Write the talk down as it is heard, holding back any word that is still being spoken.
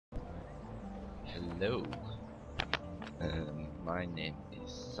Hello, my name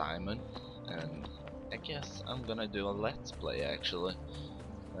is Simon, and I guess I'm gonna do a let's play actually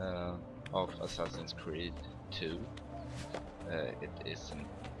of Assassin's Creed 2. It isn't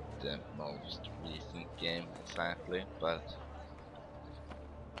the most recent game exactly, but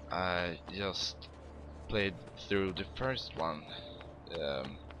I just played through the first one.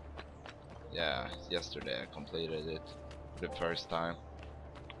 Um, yeah, yesterday I completed it the first time.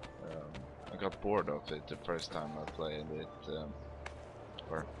 I got bored of it the first time I played it,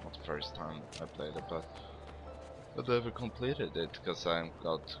 or not the first time I played it, but I never completed it because I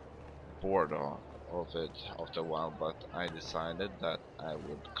got bored of it after a while. But I decided that I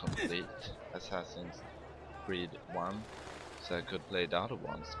would complete Assassin's Creed 1 so I could play the other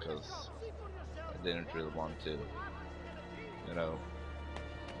ones, because I didn't really want to, you know,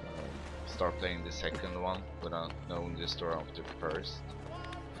 start playing the second one without knowing the story of the first.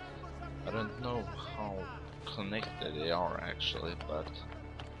 I don't know how connected they are actually, but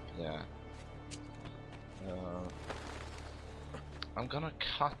yeah. I'm gonna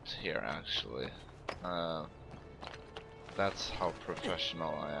cut here actually. That's how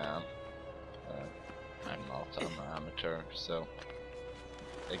professional I am. I'm not an amateur, so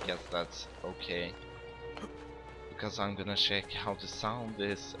I guess that's okay. Because I'm gonna check how the sound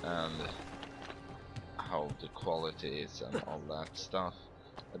is and how the quality is and all that stuff.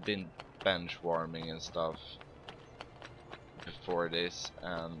 I've been bench warming and stuff before this,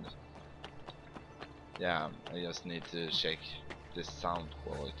 and yeah, I just need to check the sound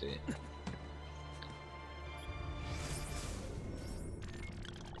quality.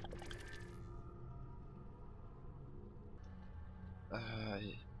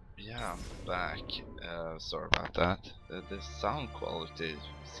 Yeah, I'm back. Sorry about that. The sound quality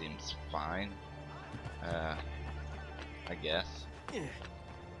seems fine. I guess.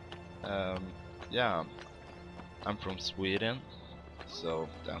 Yeah, I'm from Sweden, so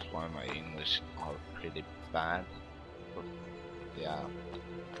that's why my English are pretty bad. But, yeah.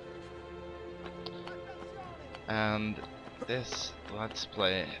 And this Let's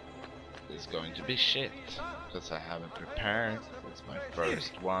Play is going to be shit, because I haven't prepared. It's my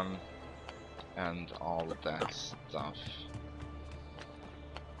first one, and all that stuff.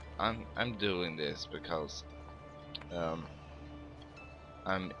 I'm doing this because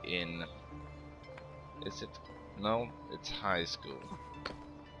I'm in. Is it? No, it's high school.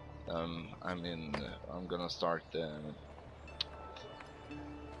 I'm gonna start the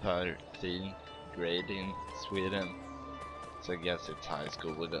 13th grade in Sweden. So I guess it's high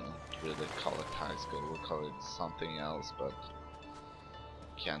school. We don't really call it high school. We call it something else, but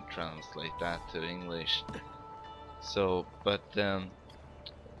can't translate that to English. So, but then,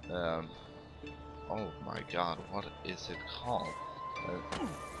 oh my God, what is it called?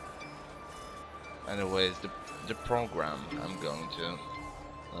 Anyways, the program I'm going to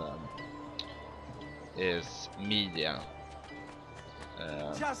is media.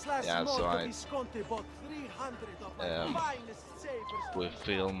 Yeah, so we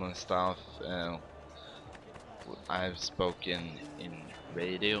film and stuff. I've spoken in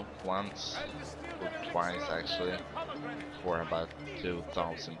radio once, or twice actually, for about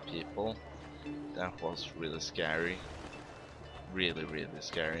 2,000 people. That was really scary. Really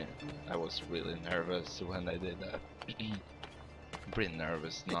scary. I was really nervous when I did that. Pretty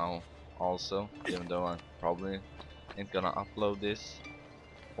nervous now also, even though I probably ain't gonna upload this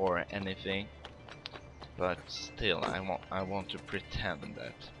or anything. But still, I want to pretend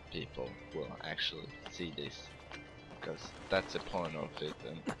that people will actually see this, because that's the point of it.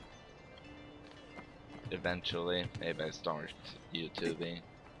 And eventually, maybe I start YouTubing.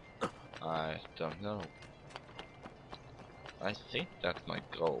 I don't know. I think that's my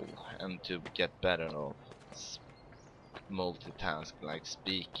goal, and to get better at multitask, like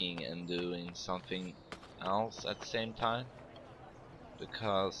speaking and doing something else at the same time.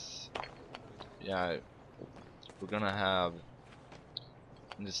 Because yeah, we're gonna have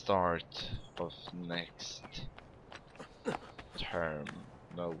in the start of next term,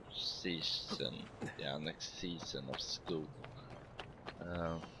 no season, yeah, next season of school,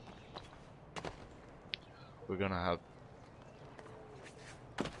 we're gonna have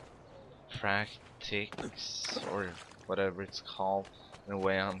practice or whatever it's called. In a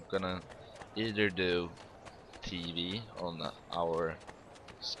way, I'm gonna either do TV on our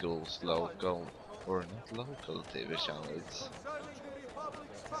school's local, or not local TV channel, it's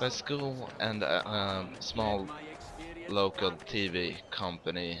my school and a small local TV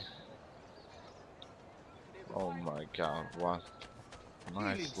company. Oh my God, what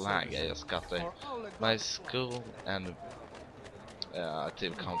nice lag I just got there. My school and a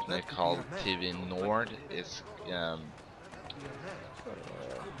TV company called TV Nord is not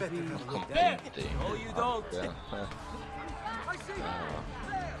competing.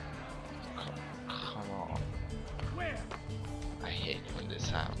 Come on. I hate when this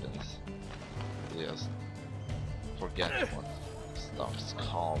happens. You just forget what stuff's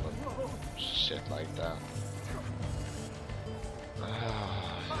called and shit like that.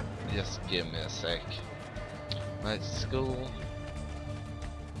 Just give me a sec. My school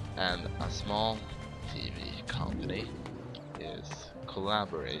and a small TV company is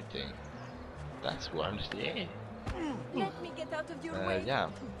collaborating. That's one, yeah. Let me get out of your way. Yeah.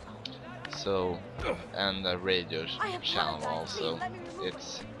 So, and a radio channel also.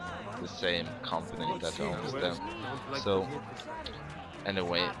 It's the same company that owns them. So,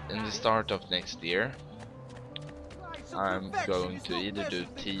 anyway, in the start of next year, I'm going to either do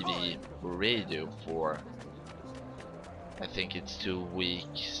TV or radio for, I think it's 2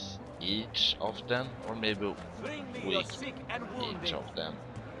 weeks each of them, or maybe a week each of them.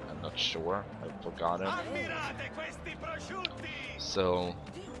 I'm not sure, I forgot it. So,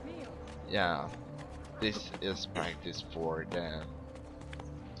 yeah, this is practice for the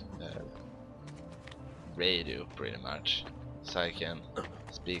radio pretty much, so I can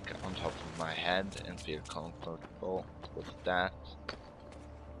speak on top of my head and feel comfortable with that.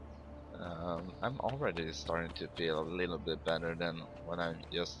 I'm already starting to feel a little bit better than when I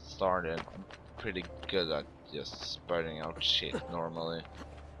just started. I'm pretty good at just spurting out shit normally.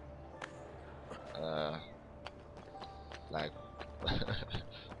 Like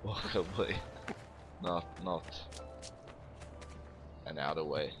walkably, not any other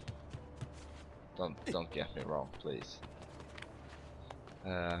way. Don't get me wrong, please.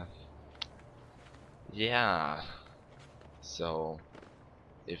 Yeah. So,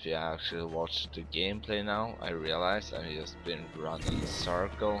 if you actually watch the gameplay now, I realize I've just been running in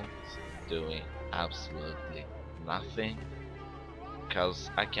circles, doing absolutely nothing, because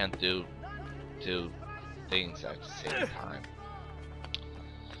I can't do 2 things at the same time.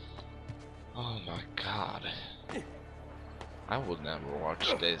 Oh my god. I would never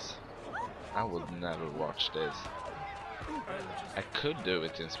watch this. I would never watch this. I could do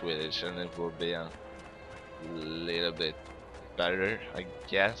it in Swedish and it would be a little bit better, I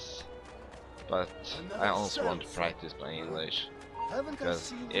guess. But I also want to practice my English.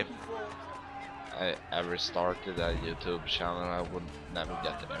 Because if I ever started a YouTube channel, I would never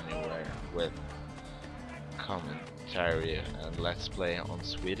get anywhere with commentary and let's play on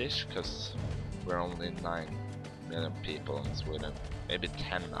Swedish, because we're only 9 million people in Sweden, maybe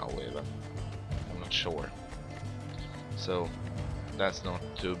 10 now even, I'm not sure. So that's not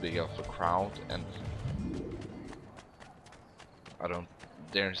too big of a crowd, and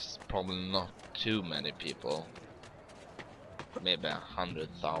there's probably not too many people, maybe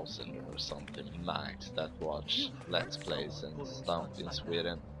 100,000 or something max, that watch Let's Plays and stuff in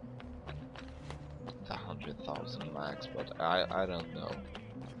Sweden. 100,000 max, but I don't know.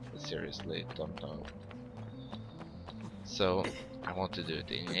 Seriously, don't know. So I want to do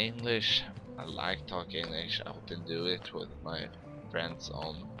it in English. I like talking English. I often do it with my friends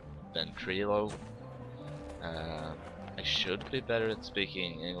on Ventrilo. I should be better at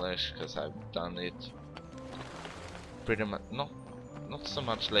speaking English because I've done it pretty much, not so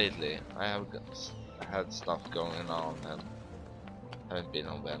much lately. I have had stuff going on and haven't been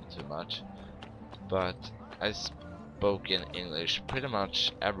on Vent too much. But I spoke in English pretty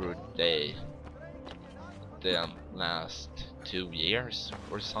much every day the last 2 years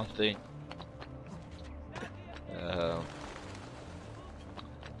or something.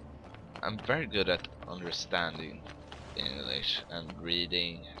 I'm very good at understanding English and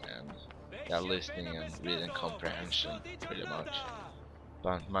reading and listening and reading comprehension pretty much.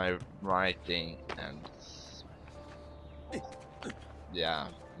 But my writing and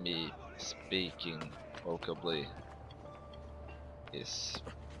me speaking vocably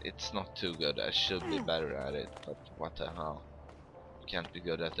it's not too good. I should be better at it, but what the hell, can't be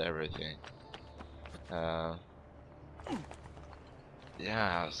good at everything.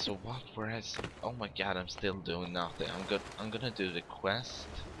 Yeah, so what were I oh my god, I'm still doing nothing. I'm gonna do the quest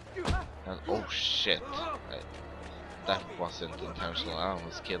and oh shit, that wasn't intentional. I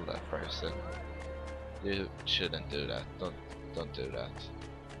almost killed that person. You shouldn't do that. Don't do that.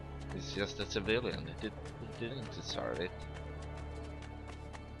 He's just a civilian. He didn't deserve it.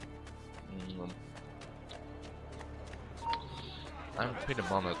 I'm pretty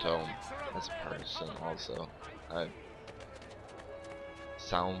monotone as a person also. I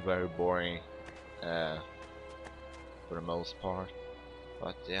sound very boring for the most part.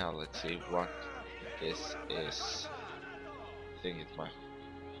 But yeah, let's see what this is. think it's my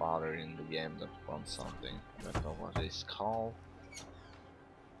father in the game that wants something. I don't know what it's called.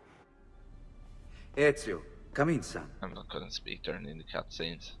 Ezio, come in, son. I'm not gonna speak during the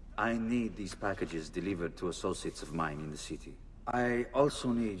cutscenes. I need these packages delivered to associates of mine in the city. I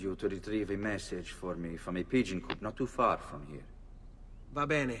also need you to retrieve a message for me from a pigeon coop not too far from here. Va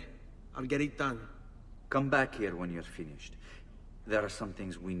bene. I'll get it done. Come back here when you're finished. There are some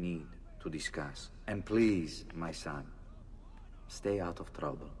things we need to discuss. And please, my son, stay out of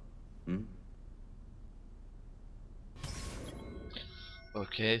trouble. Hmm?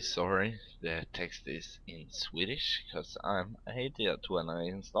 Okay, sorry, the text is in Swedish, because I'm an idiot when I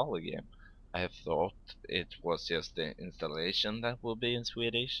install a game. I thought it was just the installation that would be in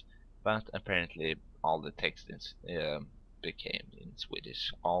Swedish, but apparently all the text became in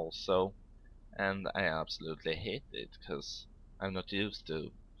Swedish also, and I absolutely hate it, because I'm not used to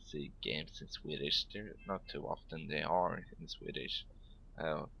see games in Swedish. They're not too often they are in Swedish.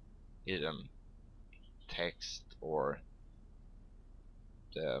 Either text or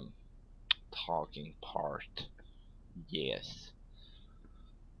the talking part. Yes.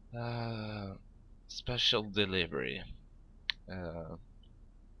 Special delivery.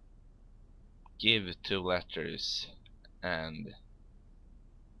 Give 2 letters and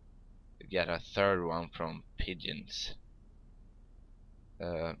get a third one from pigeons.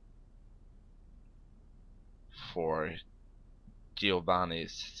 For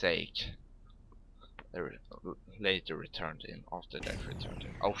Giovanni's sake. Later returned him. After that returned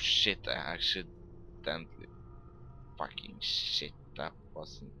him. Oh shit, I accidentally... Fucking shit, that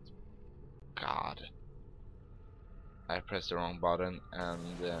wasn't... God. I pressed the wrong button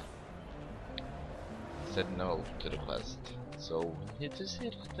and said no to the quest. So he just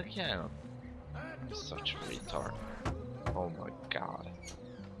hit it again. I'm such a retard. Oh my god.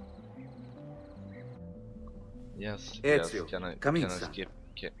 Yes, Ezio, yes, can I son. skip?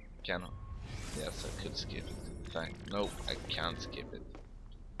 Can I? Yes, I could skip it. No, I can't skip it.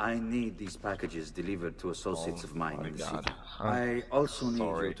 I need these packages delivered to associates of mine in the God. city. I also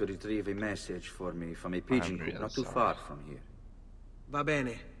need you to retrieve a message for me from a pigeon coop not too far from here. Va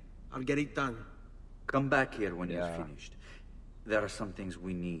bene. I'll get it done. Come back here when you're finished. There are some things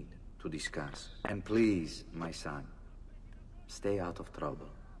we need to discuss. And please, my son, stay out of trouble.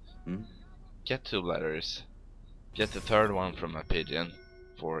 Hmm? Get 2 letters. Get the third one from a pigeon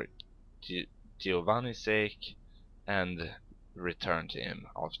for Giovanni's sake, and return to him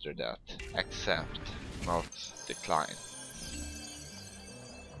after that. Accept, not decline.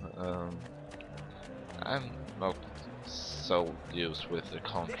 I'm not so used with the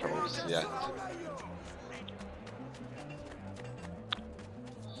controls yet.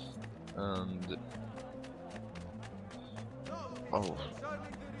 And oh,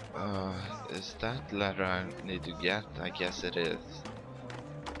 is that letter I need to get? I guess it is.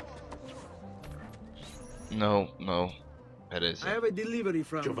 No, it isn't. I have a delivery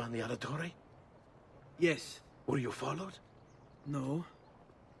from... Giovanni Alatore? Yes. Were you followed? No.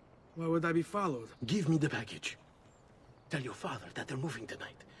 Why would I be followed? Give me the package. Tell your father that they're moving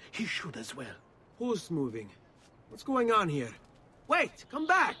tonight. He should as well. Who's moving? What's going on here? Wait! Come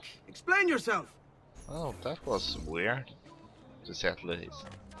back! Explain yourself! Oh, that was weird, to say at least.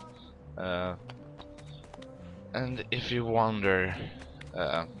 And if you wonder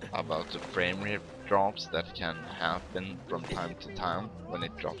about the frame rate drops that can happen from time to time when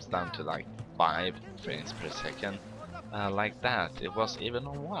it drops down to like 5 frames per second, like that, it was even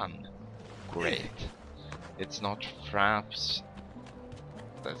on 1. Great. It's not Fraps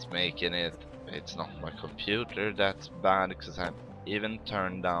that's making it, it's not my computer that's bad, because I even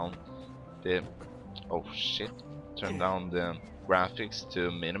turned down the turned down the graphics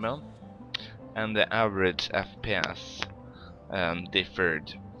to minimum, and the average FPS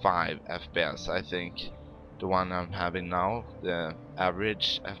differed 5 FPS. I think the one I'm having now, the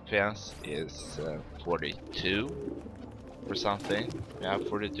average FPS is 42 or something. Yeah,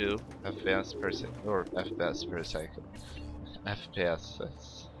 42 FPS per second, or FPS per second. FPS.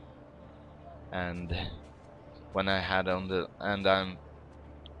 And when I had on the, and I'm,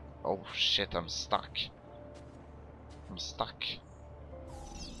 oh shit, I'm stuck.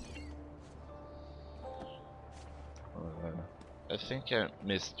 I think I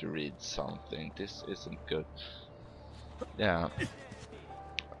misread something. This isn't good. Yeah,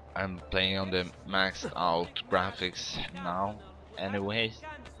 I'm playing on the maxed out graphics now anyways,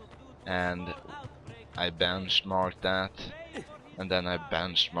 and I benchmarked that, and then I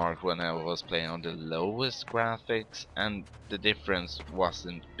benchmarked when I was playing on the lowest graphics, and the difference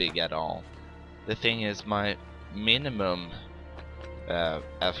wasn't big at all. The thing is, my minimum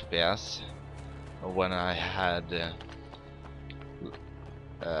FPS when I had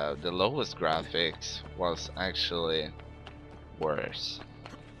the lowest graphics was actually worse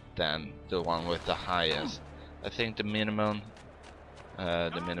than the one with the highest. I think the minimum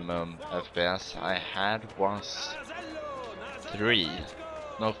FPS I had was 3,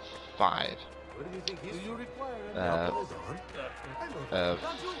 no 5.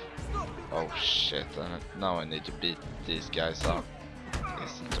 Oh shit, now I need to beat these guys up.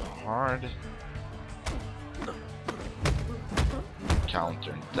 It's too hard.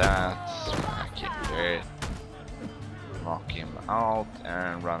 Counter that, smack him there, knock him out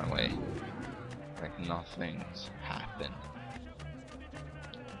and run away. Like nothing's happened.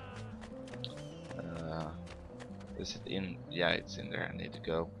 Is it in? Yeah, it's in there. I need to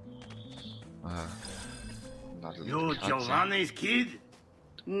go. You Giovanni's kid?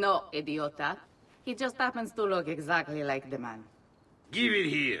 No, idiota. He just happens to look exactly like the man. Give it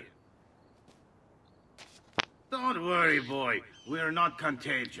here. Don't worry, boy. We're not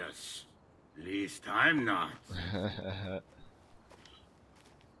contagious. Least I'm not.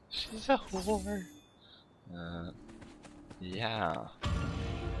 She's a whore. Yeah.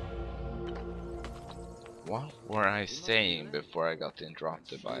 What were I saying before I got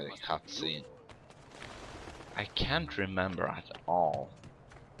interrupted by the cutscene? I can't remember at all.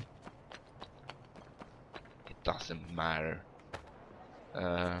 It doesn't matter.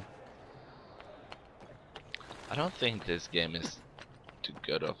 I don't think this game is too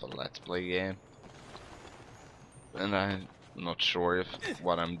good of a let's play game. And I'm not sure if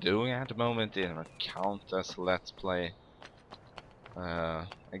what I'm doing at the moment even count as a let's play. I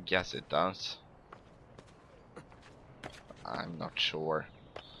guess it does. I'm not sure.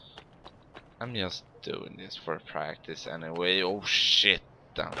 I'm just doing this for practice anyway. Oh shit,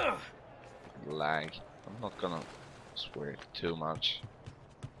 damn. Lag. I'm not gonna swear too much.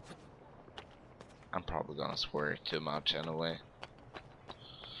 I'm probably gonna swear too much anyway.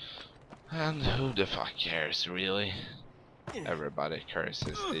 And who the fuck cares, really? Everybody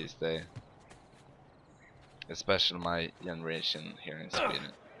curses these days. Especially my generation here in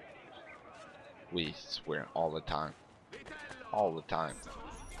Sweden. We swear all the time. All the time.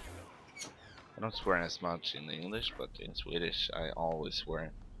 I don't swear as much in English, but in Swedish I always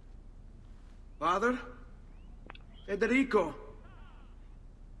swear. Father? Federico!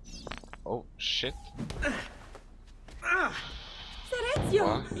 Oh shit. Serezio!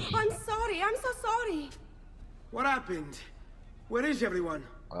 What? I'm sorry, I'm so sorry. What happened? Where is everyone?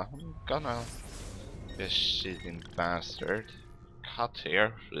 I'm gonna be a cheating bastard. Cut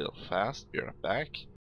here real fast, be right back.